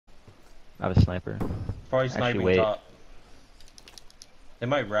I have a sniper. Probably Actually, sniping wait. top. They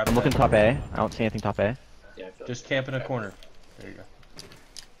might wrap I'm looking that. top A. I don't see anything top A. Yeah, I feel Just like camp in a corner. There you go.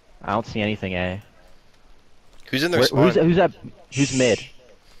 I don't see anything A. Who's in their spawn? Who's that? Who's mid?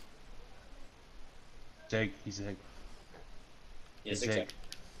 Zig, he's Zig. Yeah, He's zigzag.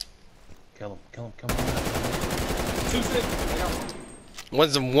 Zig. Kill him, kill him, kill him. Two zig. I got one.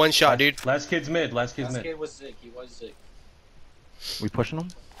 One's a one shot, dude. Last kid's mid, last kid's Last mid. kid was zig. He was zig. We pushing him?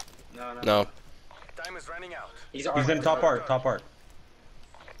 No. Time is running out. He's in top art, top art.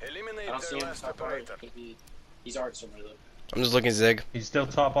 Eliminate I don't see their him last top art. operator. He's art somewhere though. I'm just looking zig. He's still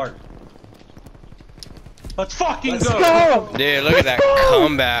top art. Let's fucking Let's go! go! Dude, look at that go!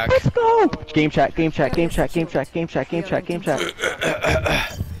 comeback. Let's go! Game chat, game chat, game chat, game chat, game chat, game chat, game chat.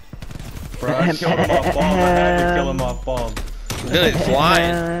 Bro, I killed him off bomb. I had to kill him off bomb. Billy's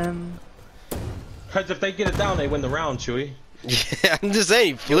flying. Cause if they get it down, they win the round, Chewy. Yeah, I'm just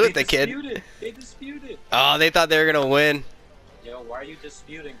saying, he flew at the kid. They disputed. Oh, they thought they were gonna win. Yo, why are you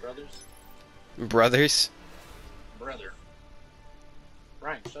disputing, brothers? Brothers. Brother.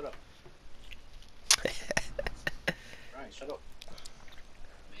 Ryan, shut up. Ryan, shut up.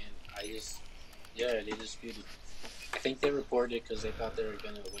 Man, yeah, they disputed. I think they reported because they thought they were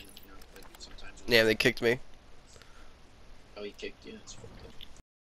gonna win. You know, like sometimes. Yeah, they kicked me. Oh, he kicked you. That's fucked up.